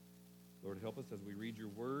Lord, help us as we read your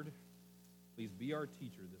word. Please be our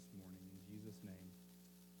teacher this morning in Jesus' name.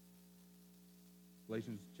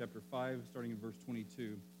 Galatians chapter 5, starting in verse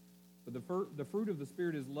 22. But the fruit of the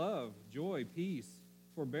Spirit is love, joy, peace,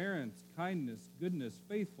 forbearance, kindness, goodness,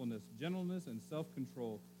 faithfulness, gentleness, and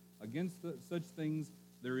self-control. Against such things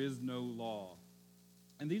there is no law.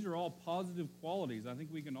 And these are all positive qualities. I think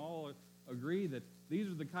we can all agree that these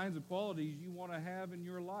are the kinds of qualities you want to have in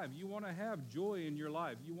your life. You want to have joy in your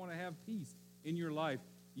life. You want to have peace in your life.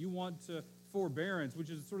 You want forbearance, which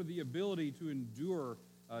is sort of the ability to endure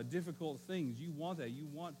difficult things. You want that. You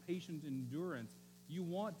want patient endurance. You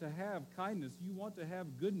want to have kindness. You want to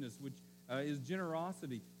have goodness, which is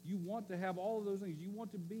generosity. You want to have all of those things. You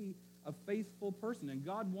want to be a faithful person, and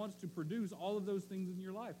God wants to produce all of those things in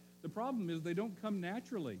your life. The problem is they don't come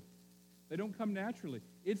naturally. They don't come naturally.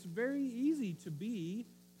 It's very easy to be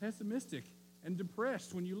pessimistic and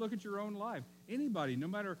depressed when you look at your own life. Anybody, no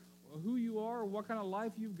matter who you are or what kind of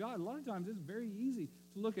life you've got, a lot of times it's very easy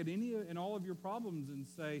to look at any and all of your problems and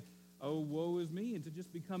say, oh, woe is me, and to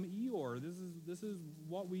just become Eeyore. This is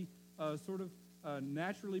what we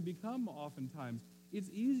naturally become oftentimes. It's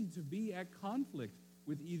easy to be at conflict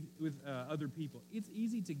with other people. It's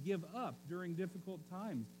easy to give up during difficult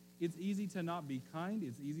times. It's easy to not be kind.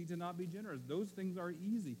 It's easy to not be generous. Those things are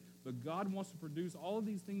easy. But God wants to produce all of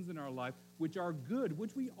these things in our life which are good,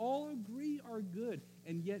 which we all agree are good.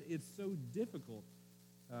 And yet it's so difficult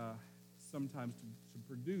sometimes to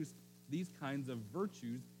produce these kinds of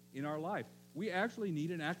virtues in our life. We actually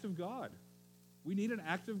need an act of God. We need an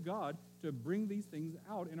act of God to bring these things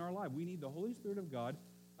out in our life. We need the Holy Spirit of God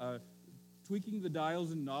tweaking the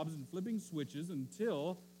dials and knobs and flipping switches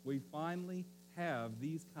until we finally have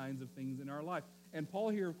these kinds of things in our life. And Paul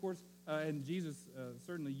here, of course, and Jesus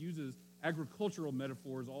certainly uses agricultural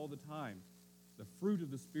metaphors all the time. The fruit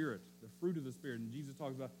of the Spirit, the fruit of the Spirit. And Jesus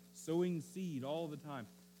talks about sowing seed all the time.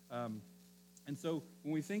 And so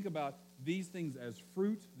when we think about these things as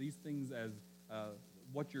fruit, these things as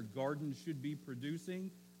what your garden should be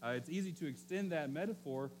producing, it's easy to extend that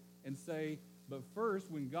metaphor and say, but first,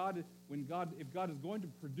 if God is going to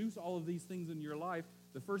produce all of these things in your life,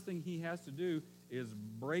 the first thing he has to do is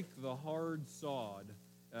break the hard sod.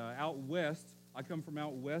 Out west, I come from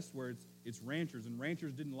out west where it's ranchers, and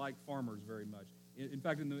ranchers didn't like farmers very much. In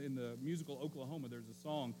fact, in the musical Oklahoma, there's a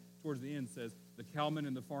song towards the end says, the cowman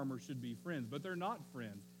and the farmer should be friends, but they're not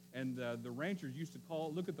friends. And the ranchers used to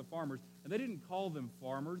look at the farmers, and they didn't call them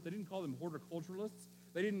farmers. They didn't call them horticulturalists.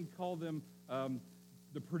 They didn't call them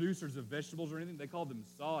the producers of vegetables or anything. They called them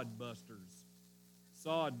sod busters.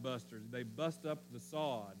 Sod busters. They bust up the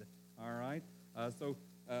sod, all right?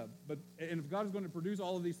 But if God is going to produce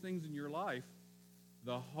all of these things in your life,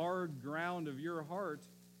 the hard ground of your heart,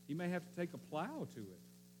 he may have to take a plow to it.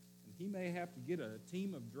 And he may have to get a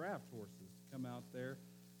team of draft horses to come out there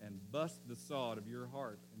and bust the sod of your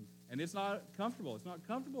heart. And it's not comfortable. It's not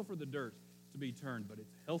comfortable for the dirt to be turned, but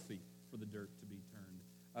it's healthy for the dirt to be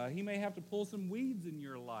turned. He may have to pull some weeds in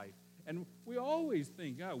your life. And we always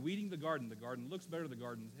think, weeding the garden looks better, the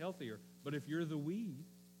garden's healthier. But if you're the weed,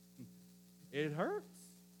 it hurts,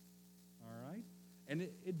 all right? And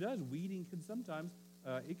it does. Weeding can sometimes,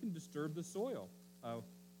 it can disturb the soil.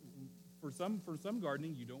 For some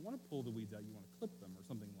gardening, you don't want to pull the weeds out. You want to clip them or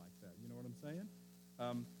something like that. You know what I'm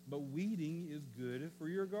saying? But weeding is good for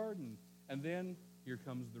your garden. And then here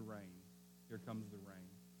comes the rain. Here comes the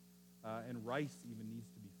rain. And rice even needs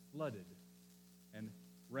to be flooded. And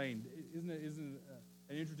rain, isn't it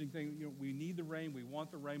an interesting thing? You know, we need the rain, we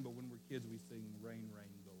want the rain, but when we're kids, we sing, rain,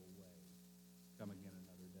 rain, go away. Come again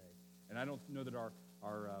another day. And I don't know that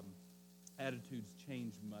our attitudes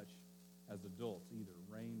change much as adults either.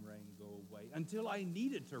 Rain, rain, go away. Until I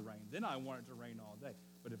need it to rain. Then I want it to rain all day.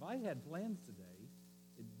 But if I had plans today,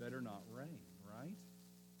 it better not rain, right?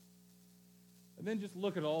 And then just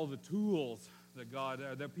look at all the tools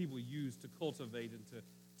that people use to cultivate and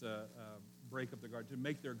to break up the garden, to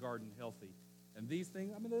make their garden healthy. And these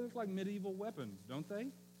things, they look like medieval weapons, don't they?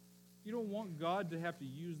 You don't want God to have to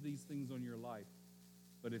use these things on your life.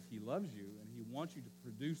 But if he loves you and he wants you to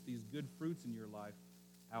produce these good fruits in your life,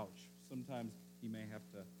 ouch. Sometimes he may have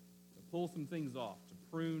to pull some things off, to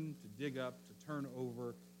prune, to dig up, to turn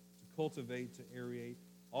over, to cultivate, to aerate,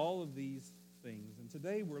 all of these things. And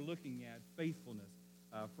today we're looking at faithfulness.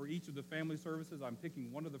 For each of the family services, I'm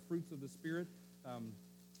picking one of the fruits of the Spirit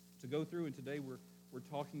to go through, and today we're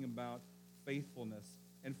talking about faithfulness.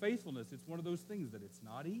 And faithfulness, it's one of those things that it's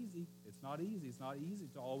not easy. It's not easy. It's not easy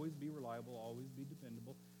to always be reliable, always be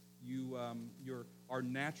dependable. Our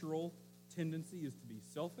natural tendency is to be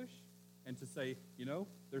selfish, and to say,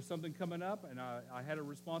 there's something coming up, and I had a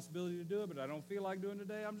responsibility to do it, but I don't feel like doing it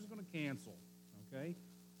today. I'm just going to cancel, okay?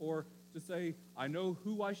 Or to say, I know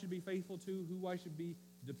who I should be faithful to, who I should be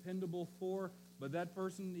dependable for, but that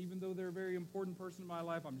person, even though they're a very important person in my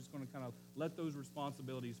life, I'm just going to kind of let those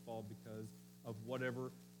responsibilities fall because of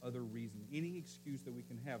whatever other reason. Any excuse that we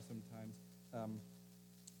can have sometimes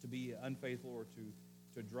to be unfaithful or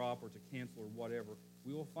to drop or to cancel or whatever,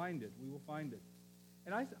 we will find it. We will find it.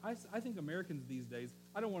 And I think Americans these days,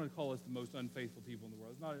 I don't want to call us the most unfaithful people in the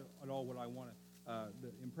world. It's not at all what I want to, the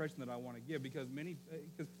impression that I want to give, because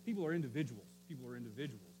people are individuals. People are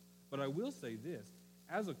individuals. But I will say this,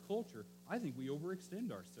 as a culture, I think we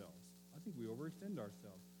overextend ourselves. I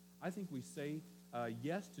think we say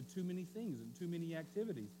yes to too many things and too many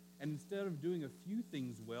activities. And instead of doing a few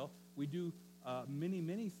things well, we do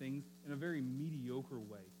many things in a very mediocre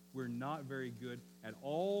way. We're not very good at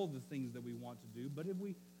all the things that we want to do, but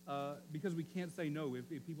because we can't say no. If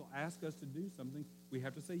people ask us to do something, we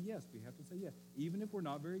have to say yes. Even if we're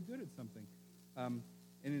not very good at something.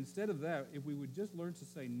 And instead of that, if we would just learn to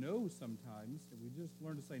say no sometimes,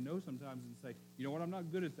 and say, you know what, I'm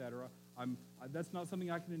not good at that, or that's not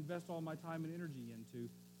something I can invest all my time and energy into.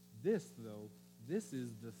 This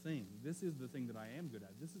is the thing. This is the thing that I am good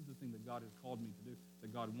at. This is the thing that God has called me to do,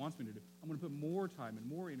 that God wants me to do. I'm going to put more time and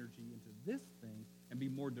more energy into this thing and be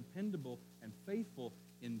more dependable and faithful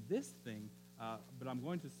in this thing, but I'm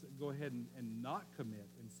going to go ahead and not commit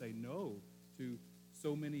and say no to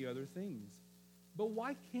so many other things. But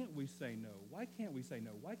why can't we say no? Why can't we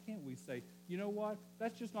say, you know what,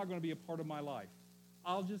 that's just not going to be a part of my life.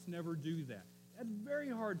 I'll just never do that. That's very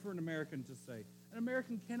hard for an American to say. An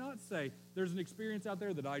American cannot say, there's an experience out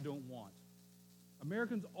there that I don't want.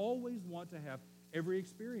 Americans always want to have every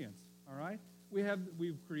experience, all right?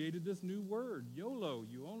 We've created this new word, YOLO,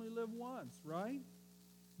 you only live once, right?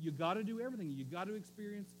 You got to do everything. You got to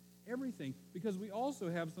experience everything, because we also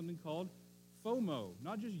have something called FOMO,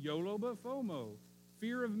 not just YOLO, but FOMO,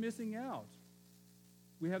 fear of missing out.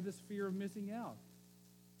 We have this fear of missing out.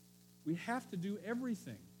 We have to do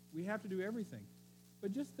everything.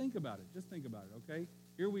 But just think about it, okay?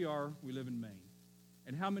 Here we are, we live in Maine.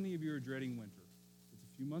 And how many of you are dreading winter? It's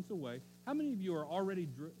a few months away. How many of you are already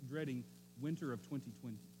dreading winter of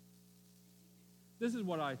 2020? This is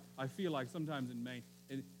what I feel like sometimes in Maine,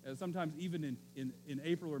 and sometimes even in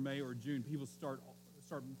April or May or June, people start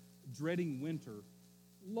dreading winter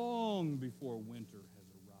long before winter has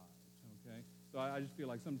arrived, okay? So I just feel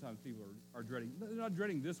like sometimes people are dreading, they're not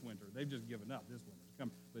dreading this winter, they've just given up, this winter's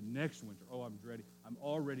coming, but next winter, I'm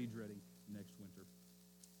already dreading next winter.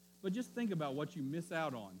 But just think about what you miss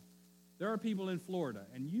out on. There are people in Florida,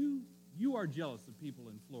 and you are jealous of people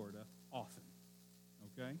in Florida often,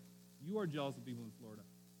 okay? You are jealous of people in Florida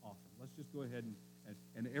often. Let's just go ahead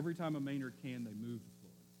and every time a Mainer can, they move to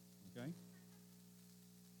Florida, okay?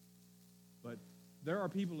 But there are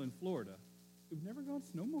people in Florida who've never gone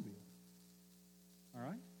snowmobiling, all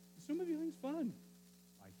right? Snowmobiling's fun.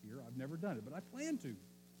 I hear, I've never done it, but I plan to,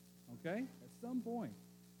 okay, at some point.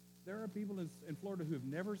 There are people in Florida who have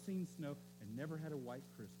never seen snow and never had a white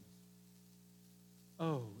Christmas.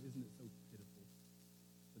 Oh, isn't it so pitiful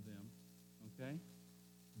for them, okay?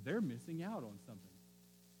 They're missing out on something.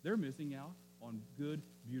 They're missing out on good,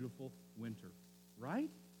 beautiful winter, right?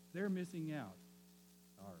 They're missing out.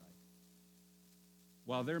 All right.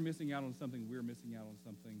 While they're missing out on something, we're missing out on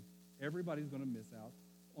something. Everybody's going to miss out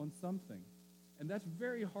on something. And that's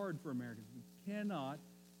very hard for Americans. We cannot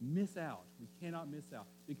miss out.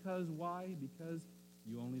 Because why? Because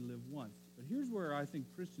you only live once. But here's where I think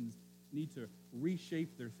Christians need to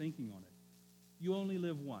reshape their thinking on it. You only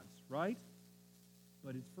live once, right?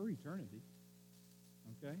 But it's for eternity,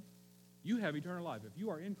 okay? You have eternal life. If you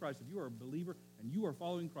are in Christ, if you are a believer and you are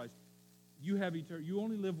following Christ, you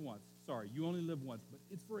only live once. You only live once, but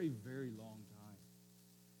it's for a very long time.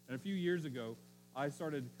 And a few years ago, I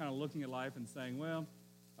started kind of looking at life and saying, well,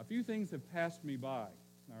 a few things have passed me by,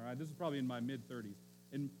 all right? This is probably in my mid-30s.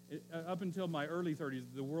 And up until my early 30s,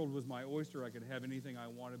 the world was my oyster. I could have anything I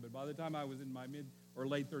wanted. But by the time I was in my mid or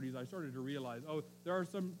late 30s, I started to realize, there are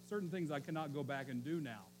some certain things I cannot go back and do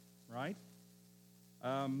now, right?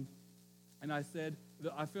 And I said,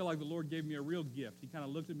 I feel like the Lord gave me a real gift. He kind of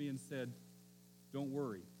looked at me and said, don't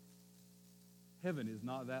worry. Heaven is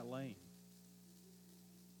not that lame.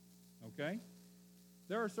 Okay?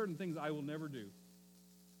 There are certain things I will never do.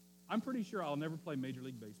 I'm pretty sure I'll never play Major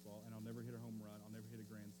League Baseball, and I'll never hit a home run. I'll never hit a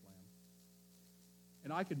grand slam.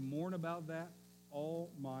 And I could mourn about that all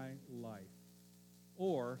my life.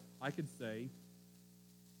 Or I could say,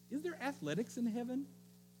 is there athletics in heaven?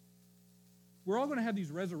 We're all going to have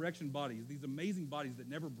these resurrection bodies, these amazing bodies that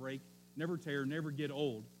never break never tear, never get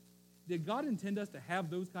old. Did God intend us to have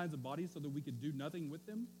those kinds of bodies so that we could do nothing with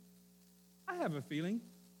them? I have a feeling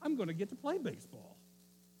I'm going to get to play baseball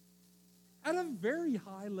at a very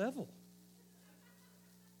high level.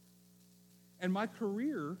 And my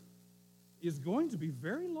career is going to be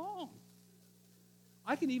very long.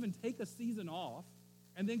 I can even take a season off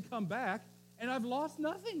and then come back, and I've lost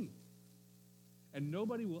nothing. And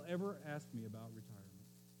nobody will ever ask me about retirement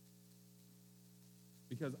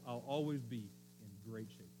because I'll always be in great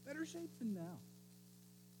shape, better shape than now.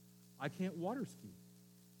 I can't water ski.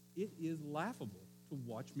 It is laughable to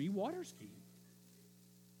watch me water ski.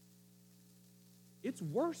 It's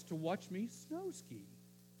worse to watch me snow ski.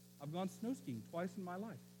 I've gone snow skiing twice in my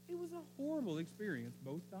life. It was a horrible experience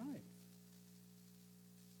both times.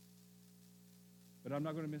 But I'm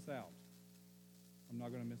not going to miss out. I'm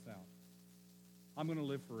not going to miss out. I'm going to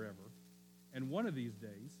live forever. And one of these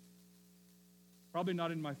days, probably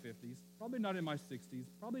not in my 50s, probably not in my 60s,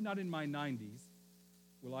 probably not in my 90s,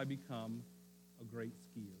 will I become a great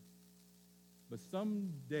skier. But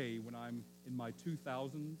someday when I'm in my 2000s,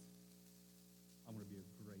 I'm going to be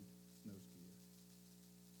a great snow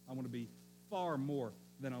skier. I want to be far more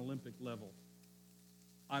than Olympic level.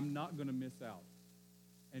 I'm not going to miss out.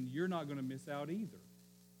 And you're not going to miss out either.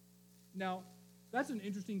 Now, that's an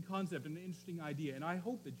interesting concept, an interesting idea, and I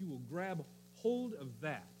hope that you will grab hold of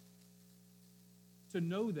that to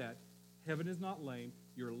know that heaven is not lame,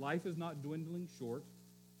 your life is not dwindling short,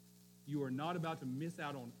 you are not about to miss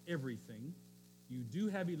out on everything, you do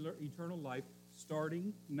have eternal life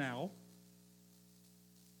starting now,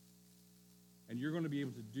 and you're going to be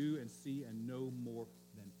able to do and see and know more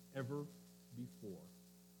than ever before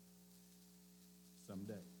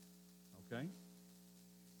someday, okay?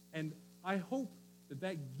 And I hope that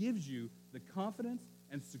that gives you the confidence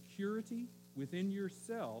and security within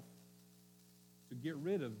yourself to get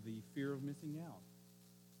rid of the fear of missing out.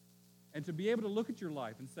 And to be able to look at your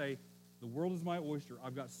life and say, the world is my oyster.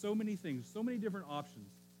 I've got so many things, so many different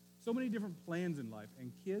options, so many different plans in life.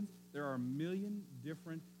 And kids, there are a million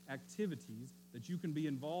different activities that you can be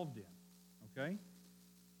involved in, okay?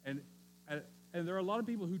 And there are a lot of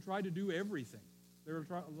people who try to do everything. There are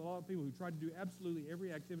a lot of people who try to do absolutely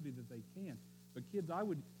every activity that they can. But kids, I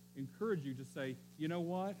would encourage you to say, you know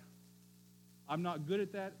what? I'm not good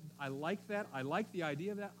at that. I like that. I like the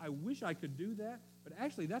idea of that. I wish I could do that. But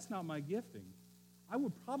actually, that's not my gifting. I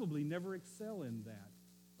would probably never excel in that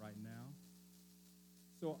right now.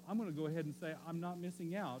 So I'm going to go ahead and say I'm not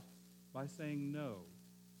missing out by saying no.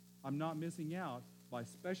 I'm not missing out by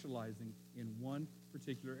specializing in one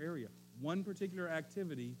particular area, one particular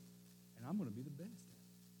activity, and I'm going to be the best at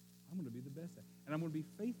it. I'm going to be the best at it. And I'm going to be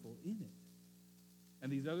faithful in it.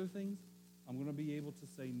 And these other things, I'm going to be able to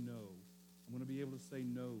say no. I'm going to be able to say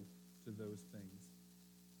no to those things.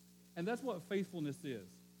 And that's what faithfulness is.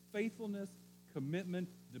 Faithfulness, commitment,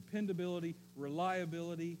 dependability,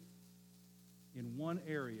 reliability in one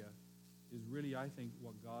area is really, I think,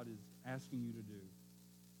 what God is asking you to do.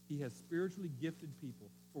 He has spiritually gifted people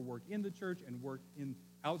for work in the church and work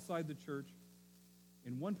outside the church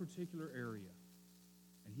in one particular area.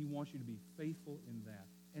 And he wants you to be faithful in that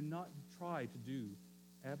and not try to do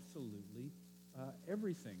absolutely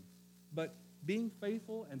everything. But being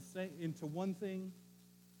faithful and into one thing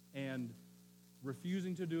and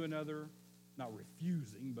refusing to do another, not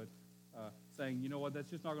refusing, but saying, you know what, that's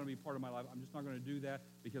just not going to be part of my life. I'm just not going to do that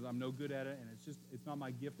because I'm no good at it and it's not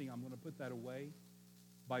my gifting. I'm going to put that away.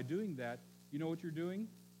 By doing that, you know what you're doing?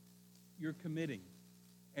 You're committing.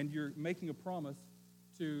 And you're making a promise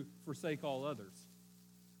to forsake all others.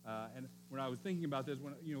 And when I was thinking about this,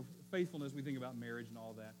 faithfulness, we think about marriage and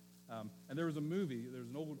all that. And there was a movie, there was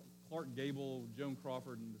an old Clark Gable, Joan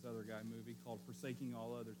Crawford, and this other guy movie called Forsaking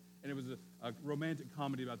All Others. And it was a romantic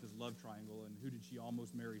comedy about this love triangle and who did she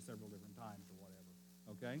almost marry several different times or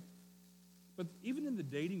whatever, okay? But even in the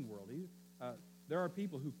dating world, there are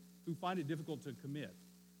people who find it difficult to commit.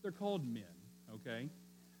 They're called men, okay?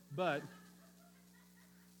 But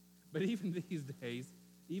even these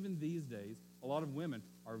days, a lot of women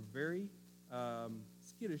are very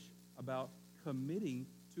skittish about committing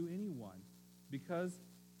to anyone because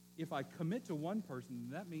if I commit to one person,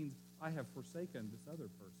 that means I have forsaken this other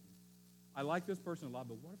person. I like this person a lot,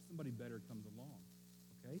 but what if somebody better comes along,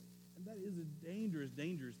 okay? And that is a dangerous,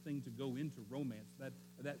 dangerous thing to go into romance.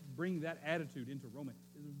 That bring that attitude into romance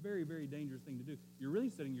is a very, very dangerous thing to do. You're really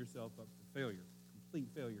setting yourself up for failure, complete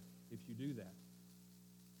failure, if you do that.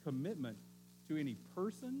 Commitment to any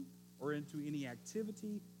person or into any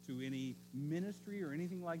activity, to any ministry or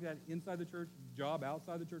anything like that inside the church, job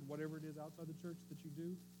outside the church, whatever it is outside the church that you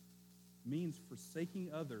do, means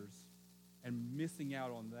forsaking others and missing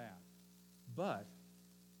out on that. But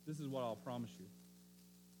this is what I'll promise you.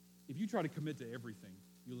 If you try to commit to everything,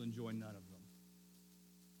 you'll enjoy none of them.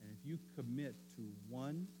 And if you commit to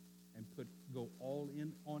one and go all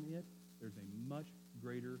in on it, there's a much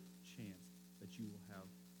greater chance that you will have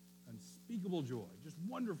unspeakable joy, just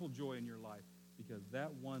wonderful joy in your life, because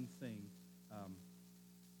that one thing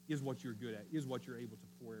is what you're good at, is what you're able to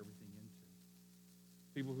pour everything into.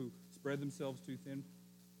 People who spread themselves too thin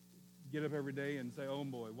get up every day and say, "Oh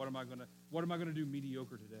boy, what am I gonna do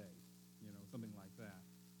mediocre today?" Something like that.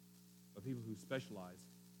 But people who specialize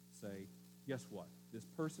say, "Guess what? This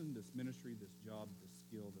person, this ministry, this job, this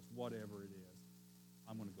skill, this whatever it is,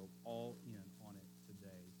 I'm going to go all in on it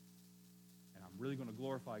today. And I'm really going to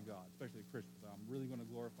glorify God," especially at Christmas. "I'm really going to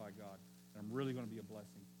glorify God, and I'm really going to be a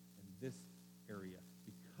blessing in this area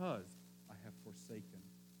because I have forsaken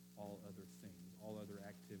all other things, all other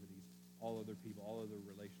activities, all other people, all other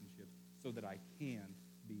relationships, so that I can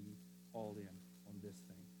be all in on this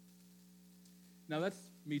thing." Now,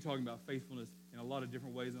 that's me talking about faithfulness in a lot of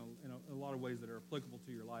different ways, and in a lot of ways that are applicable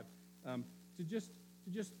to your life. To just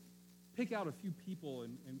pick out a few people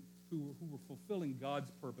and who were fulfilling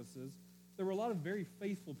God's purposes. There were a lot of very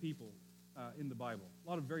faithful people in the Bible, a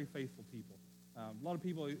lot of very faithful people. A lot of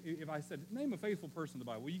people, if I said, name a faithful person in the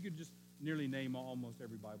Bible, well, you could just nearly name almost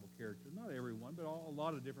every Bible character. Not everyone, but a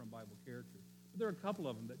lot of different Bible characters. But there are a couple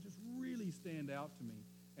of them that just really stand out to me,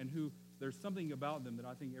 and who there's something about them that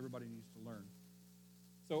I think everybody needs to learn.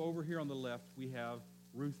 So over here on the left, we have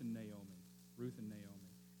Ruth and Naomi. Ruth and Naomi.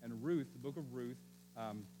 And Ruth, the book of Ruth,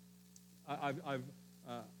 I'm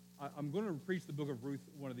going to preach the book of Ruth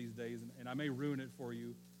one of these days, and I may ruin it for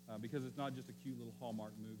you because it's not just a cute little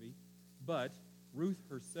Hallmark movie. But Ruth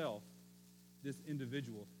herself, this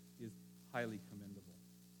individual, is highly commendable.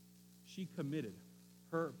 She committed.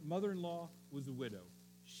 Her mother-in-law was a widow.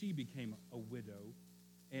 She became a widow.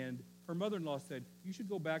 And her mother-in-law said, "You should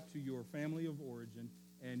go back to your family of origin,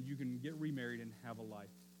 and you can get remarried and have a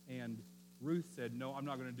life." And Ruth said, "No, I'm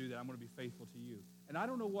not going to do that. I'm going to be faithful to you." And I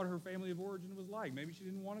don't know what her family of origin was like. Maybe she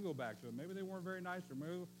didn't want to go back to it. Maybe they weren't very nice to her.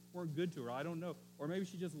 Maybe they weren't good to her. I don't know. Or maybe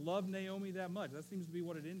she just loved Naomi that much. That seems to be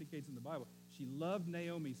what it indicates in the Bible. She loved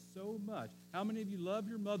Naomi so much. How many of you loved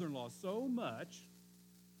your mother-in-law so much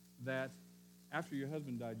that after your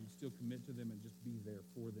husband died, you'd still commit to them and just be there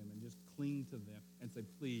for them and just cling to them and say,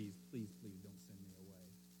 "Please, please, please don't send me away.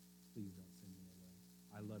 Please don't send me away.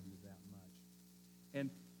 I love you that much." And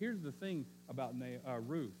here's the thing about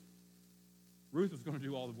Ruth. Ruth was going to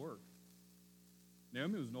do all the work.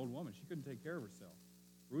 Naomi was an old woman. She couldn't take care of herself.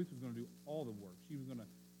 Ruth was going to do all the work. She was going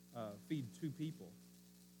to feed two people.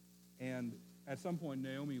 And at some point,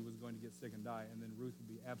 Naomi was going to get sick and die, and then Ruth would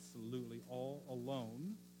be absolutely all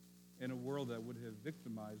alone in a world that would have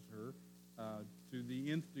victimized her to the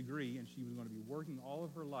nth degree, and she was going to be working all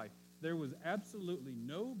of her life. There was absolutely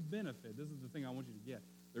no benefit. This is the thing I want you to get.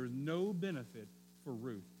 There is no benefit for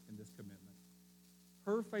Ruth in this commitment.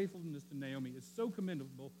 Her faithfulness to Naomi is so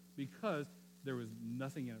commendable because there was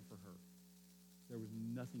nothing in it for her. There was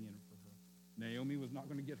nothing in it for her. Naomi was not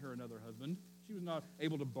going to get her another husband. She was not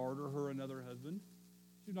able to barter her another husband.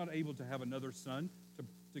 She was not able to have another son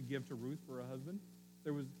to give to Ruth for a husband.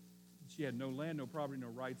 She had no land, no property, no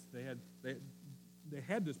rights. They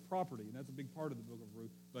had this property, and that's a big part of the book of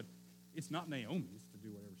Ruth, but it's not Naomi's to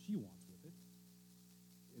do whatever she wants with it.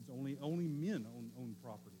 It's only men own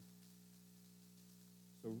property.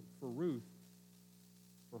 So for Ruth,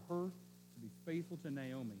 for her to be faithful to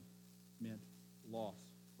Naomi meant loss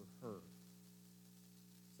for her.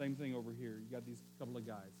 Same thing over here. You got these couple of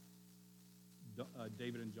guys,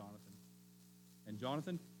 David and Jonathan. And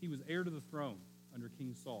Jonathan, he was heir to the throne under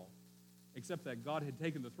King Saul, except that God had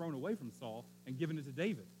taken the throne away from Saul and given it to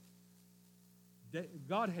David.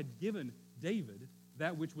 God had given David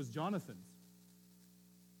that which was Jonathan's,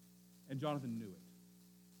 and Jonathan knew it.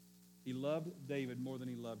 He loved David more than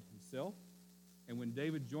he loved himself. And when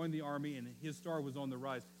David joined the army and his star was on the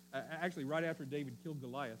rise, actually right after David killed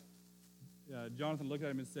Goliath, Jonathan looked at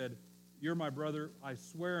him and said, "You're my brother. I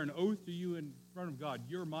swear an oath to you in front of God,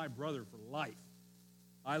 you're my brother for life.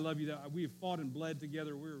 I love you. We have fought and bled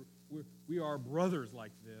together. We are brothers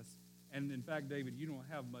like this. And in fact, David, you don't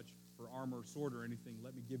have much for armor, sword, or anything.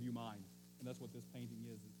 Let me give you mine." And that's what this painting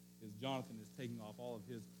is Jonathan is taking off all of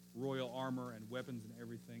his royal armor and weapons and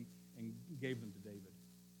everything and gave them to David.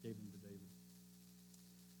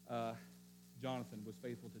 Jonathan was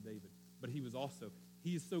faithful to David, but he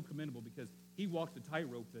is so commendable because he walked the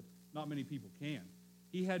tightrope that not many people can.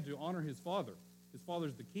 He had to honor his father. His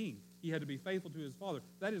father's the king. He had to be faithful to his father.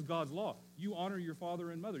 That is God's law. You honor your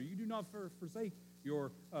father and mother. You do not forsake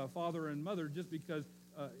your father and mother just because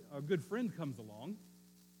a good friend comes along,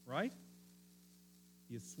 right?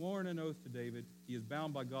 He has sworn an oath to David. He is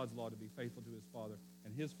bound by God's law to be faithful to his father.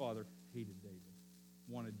 And his father hated David,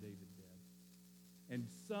 wanted David dead. And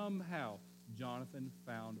somehow Jonathan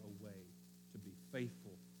found a way to be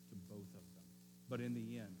faithful to both of them. But in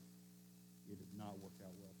the end, it did not work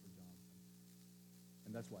out well for Jonathan.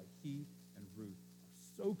 And that's why he and Ruth are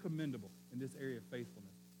so commendable in this area of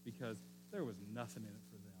faithfulness, because there was nothing in it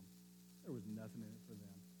for them. There was nothing in it for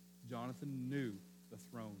them. Jonathan knew the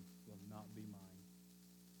throne will not be mine.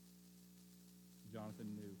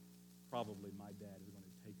 Jonathan knew probably my dad is going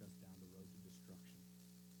to take us down the road to destruction.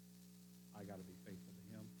 I got to be faithful to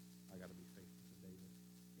him. I got to be faithful to David.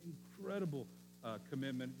 Incredible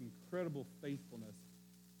commitment, incredible faithfulness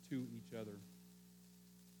to each other.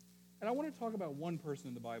 And I want to talk about one person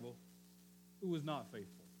in the Bible who was not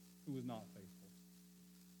faithful,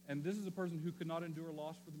 And this is a person who could not endure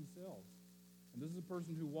loss for themselves. And this is a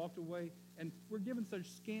person who walked away, and we're given such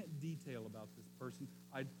scant detail about this person.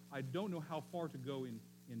 I don't know how far to go in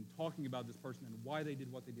talking about this person and why they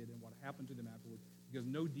did what they did and what happened to them afterward, because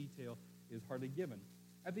no detail is hardly given.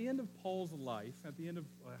 At the end of Paul's life, at the end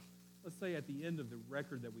of the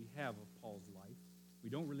record that we have of Paul's life, we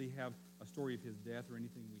don't really have a story of his death or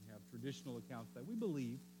anything. We have traditional accounts that we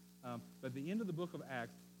believe. But at the end of the book of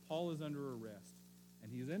Acts, Paul is under arrest, and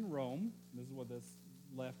he's in Rome. This is what this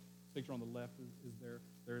picture on the left is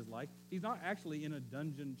there is like. He's not actually in a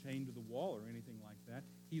dungeon chained to the wall or anything like that.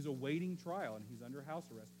 He's awaiting trial, and he's under house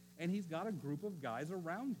arrest. And he's got a group of guys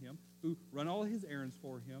around him who run all his errands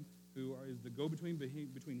for him, who is the go-between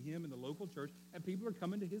between him and the local church, and people are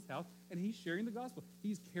coming to his house, and he's sharing the gospel.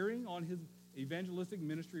 He's carrying on his evangelistic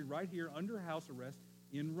ministry right here under house arrest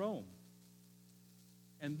in Rome.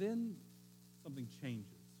 And then something changes.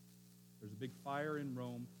 There's a big fire in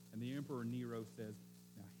Rome, and the Emperor Nero says,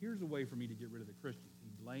 now here's a way for me to get rid of the Christians.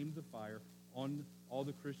 He blamed the fire on all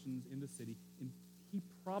the Christians in the city, and he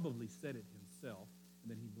probably said it himself,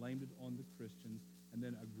 and then he blamed it on the Christians, and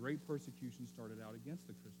then a great persecution started out against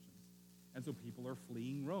the Christians. And so people are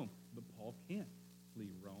fleeing Rome, but Paul can't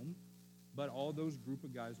flee Rome, but all those group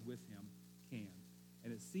of guys with him can.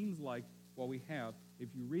 And it seems like what we have, if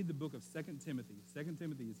you read the book of 2 Timothy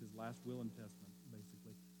is his last will and testament,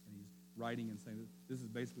 basically, and he's writing and saying that this is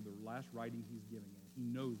basically the last writing he's giving, and he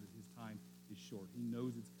knows that his time is short. He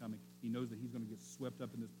knows it's coming. He knows that he's going to get swept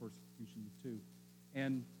up in this persecution too.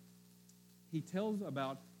 And he tells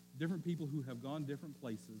about different people who have gone different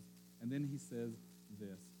places, and then he says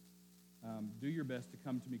this, do your best to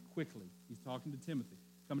come to me quickly. He's talking to Timothy.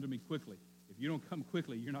 Come to me quickly. If you don't come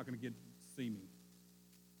quickly, you're not going to get to see me.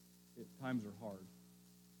 Times are hard.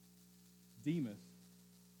 Demas,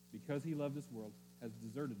 because he loved this world, has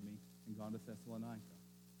deserted me and gone to Thessalonica.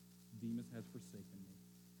 Demas has forsaken me,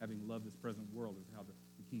 having loved this present world, is how the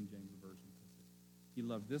King James Version puts it. He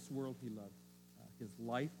loved this world. He loved his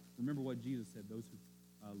life. Remember what Jesus said, those who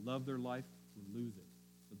love their life will lose it.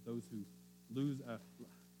 But those who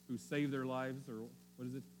who save their lives, or what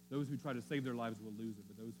is it? Those who try to save their lives will lose it,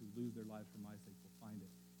 but those who lose their lives for my sake will find it.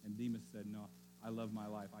 And Demas said, no, I love my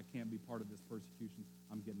life. I can't be part of this persecution.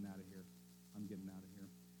 I'm getting out of here.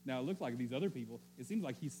 Now, it looks like these other people, it seems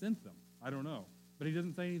like he sent them. I don't know. But he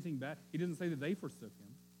doesn't say anything bad. He doesn't say that they forsook him.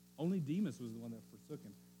 Only Demas was the one that forsook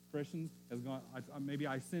him. Christians has gone, maybe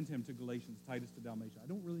I sent him to Galatians, Titus to Dalmatia. I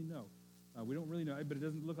don't really know. We don't really know, but it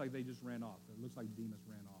doesn't look like they just ran off. It looks like Demas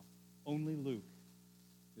ran off. Only Luke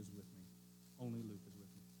is with me. Only Luke is with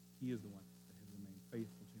me. He is the one that has remained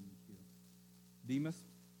faithful to me here. Demas,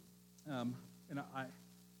 and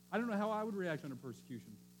I don't know how I would react under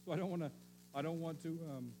persecution, so I don't want to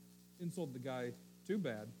insult the guy too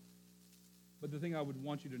bad. But the thing I would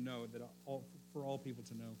want you to know, that for all people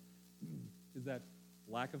to know, is that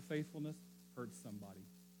lack of faithfulness hurts somebody.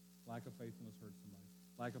 Lack of faithfulness hurts somebody.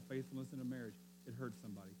 Lack of faithfulness in a marriage, it hurts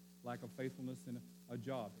somebody. Lack of faithfulness in a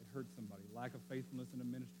job, it hurts somebody. Lack of faithfulness in a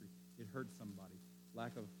ministry, it hurts somebody.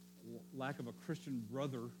 Lack of a Christian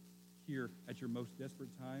brother here at your most desperate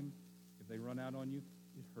time, if they run out on you,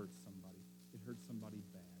 it hurts somebody. It hurts somebody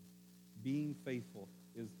bad. Being faithful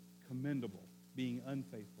is commendable. Being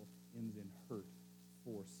unfaithful ends in hurt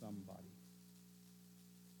for somebody.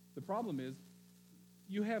 The problem is,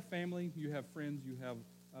 you have family, you have friends, you have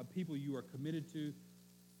people you are committed to,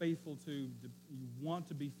 faithful to, you want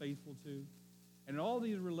to be faithful to. And all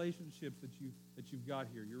these relationships that you've got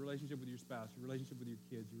here, your relationship with your spouse, your relationship with your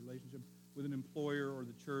kids, your relationship with an employer or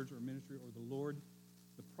the church or ministry or the Lord,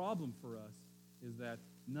 the problem for us is that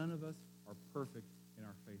none of us are perfect in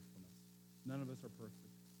our faithfulness. None of us are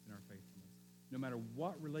perfect in our faithfulness. No matter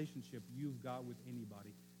what relationship you've got with anybody,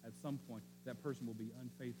 at some point, that person will be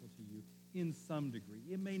unfaithful to you in some degree.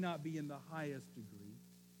 It may not be in the highest degree.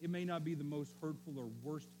 It may not be the most hurtful or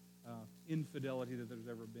worst infidelity that there's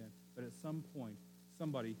ever been, but at some point,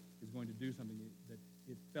 somebody is going to do something that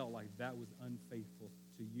it felt like that was unfaithful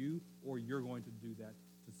to you, or you're going to do that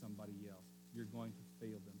to somebody else. You're going to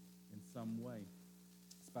fail them in some way.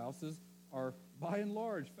 Spouses are, by and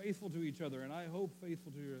large, faithful to each other, and I hope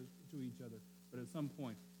faithful to each other. But at some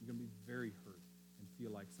point, you're going to be very hurt and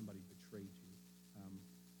feel like somebody betrayed you.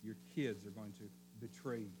 Your kids are going to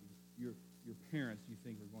betray you. Your parents, you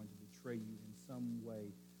think, are going to betray you in some way,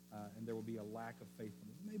 and there will be a lack of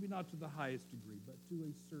faithfulness. Maybe not to the highest degree, but to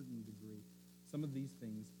a certain degree. Some of these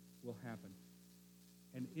things will happen.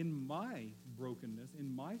 And in my brokenness,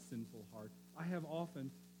 in my sinful heart, I have often,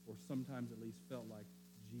 or sometimes at least, felt like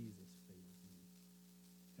Jesus failed me.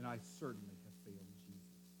 And I certainly have failed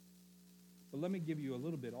Jesus. But let me give you a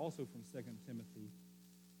little bit also from 2 Timothy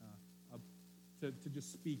to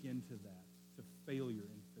just speak into that, to failure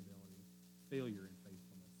in fidelity, failure in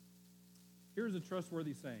faithfulness. Here's a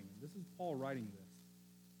trustworthy saying. This is Paul writing this.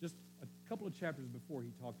 Just a couple of chapters before he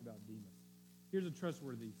talked about Demas. Here's a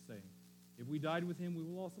trustworthy saying. If we died with him, we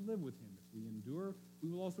will also live with him. If we endure, we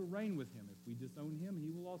will also reign with him. If we disown him, he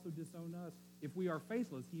will also disown us. If we are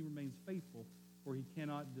faithless, he remains faithful, for he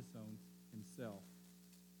cannot disown himself.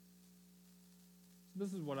 So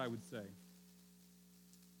this is what I would say.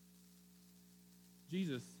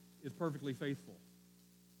 Jesus is perfectly faithful.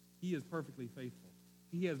 He is perfectly faithful.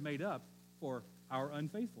 He has made up for our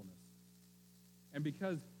unfaithfulness. And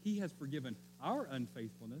because he has forgiven our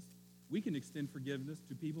unfaithfulness, we can extend forgiveness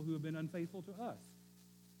to people who have been unfaithful to us.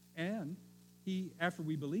 And he, after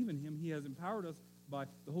we believe in him, he has empowered us by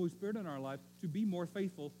the Holy Spirit in our life to be more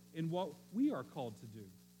faithful in what we are called to do.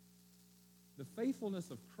 The faithfulness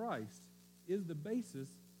of Christ is the basis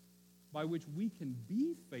by which we can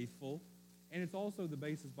be faithful, and it's also the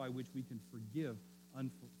basis by which we can forgive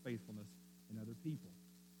unfaithfulness in other people.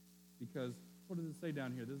 Because, what does it say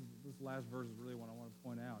down here? This last verse is really what I want to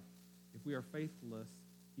point out. If we are faithless,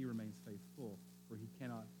 he remains faithful, for he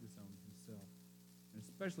cannot disown himself. And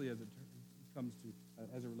especially as it comes to,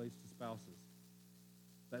 as it relates to spouses.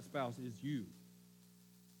 That spouse is you.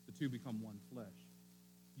 The two become one flesh.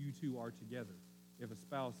 You two are together. If a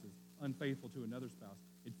spouse is unfaithful to another spouse,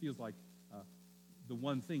 it feels like the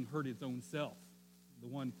one thing hurt its own self. The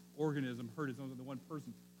one organism hurt its own, the one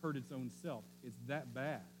person hurt its own self. It's that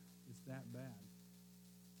bad. It's that bad.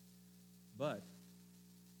 But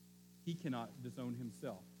he cannot disown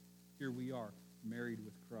himself. Here we are, married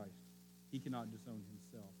with Christ. He cannot disown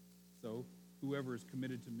himself. So, whoever is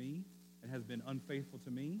committed to me and has been unfaithful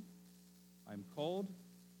to me, I am called,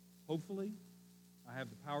 hopefully, I have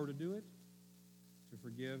the power to do it, to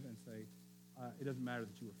forgive and say, it doesn't matter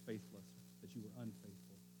that you were faithless, that you were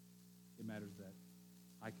unfaithful. It matters that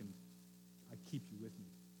I keep you with me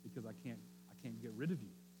because I can't get rid of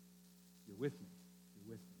you. You're with me.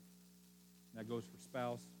 You're with me. And that goes for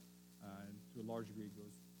spouse, and to a large degree it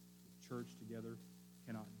goes with church together.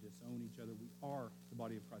 Cannot disown each other. We are the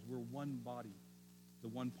body of Christ. We're one body. The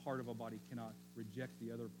one part of a body cannot reject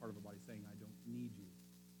the other part of a body saying, I don't need you.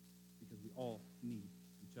 Because we all need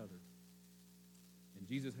each other. And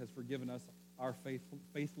Jesus has forgiven us our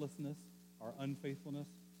faithlessness, our unfaithfulness.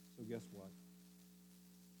 So guess what?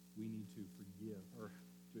 We need to forgive or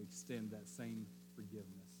to extend that same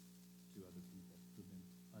forgiveness to other people who've been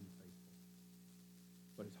unfaithful.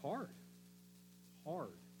 But it's hard. It's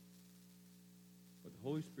hard. But the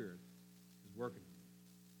Holy Spirit is working in you.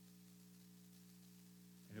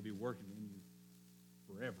 And he'll be working in you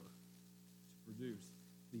forever to produce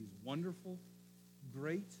these wonderful,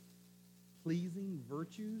 great, pleasing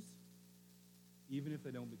virtues, even if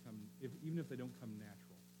they don't come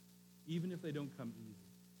natural, even if they don't come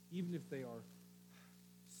easy, even if they are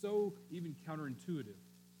so even counterintuitive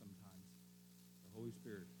sometimes. The Holy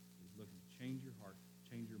Spirit is looking to change your heart,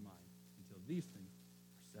 change your mind, until these things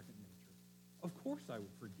are second nature. Of course I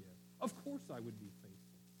would forgive. Of course I would be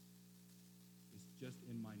faithful. It's just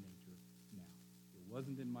in my nature now. It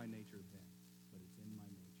wasn't in my nature then, but it's in my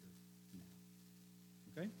nature now.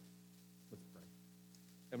 Okay? Let's pray.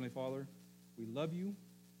 Heavenly Father, we love you.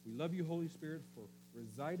 We love you, Holy Spirit, for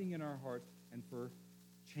residing in our hearts and for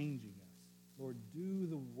changing us. Lord, do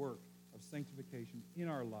the work of sanctification in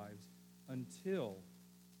our lives until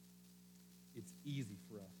it's easy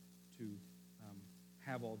for us to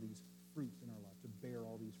have all these fruits in our life, to bear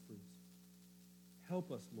all these fruits.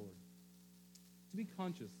 Help us, Lord, to be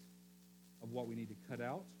conscious of what we need to cut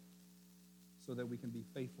out so that we can be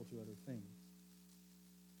faithful to other things.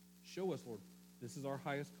 Show us, Lord, this is our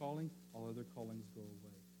highest calling, all other callings go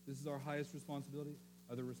away. This is our highest responsibility,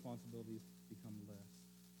 other responsibilities become less.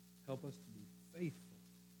 Help us to be faithful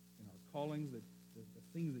in our callings that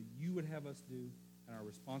things that you would have us do, and our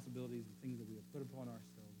responsibilities, the things that we have put upon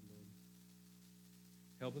ourselves, Lord.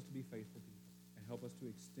 Help us to be faithful people, and help us to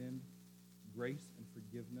extend grace and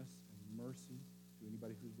forgiveness and mercy to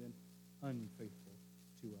anybody who's been unfaithful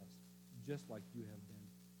to us, just like you have been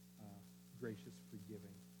gracious,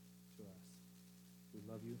 forgiving to us. We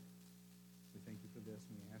love you. We thank you for this,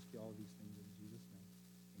 and we ask you all of these things in Jesus' name.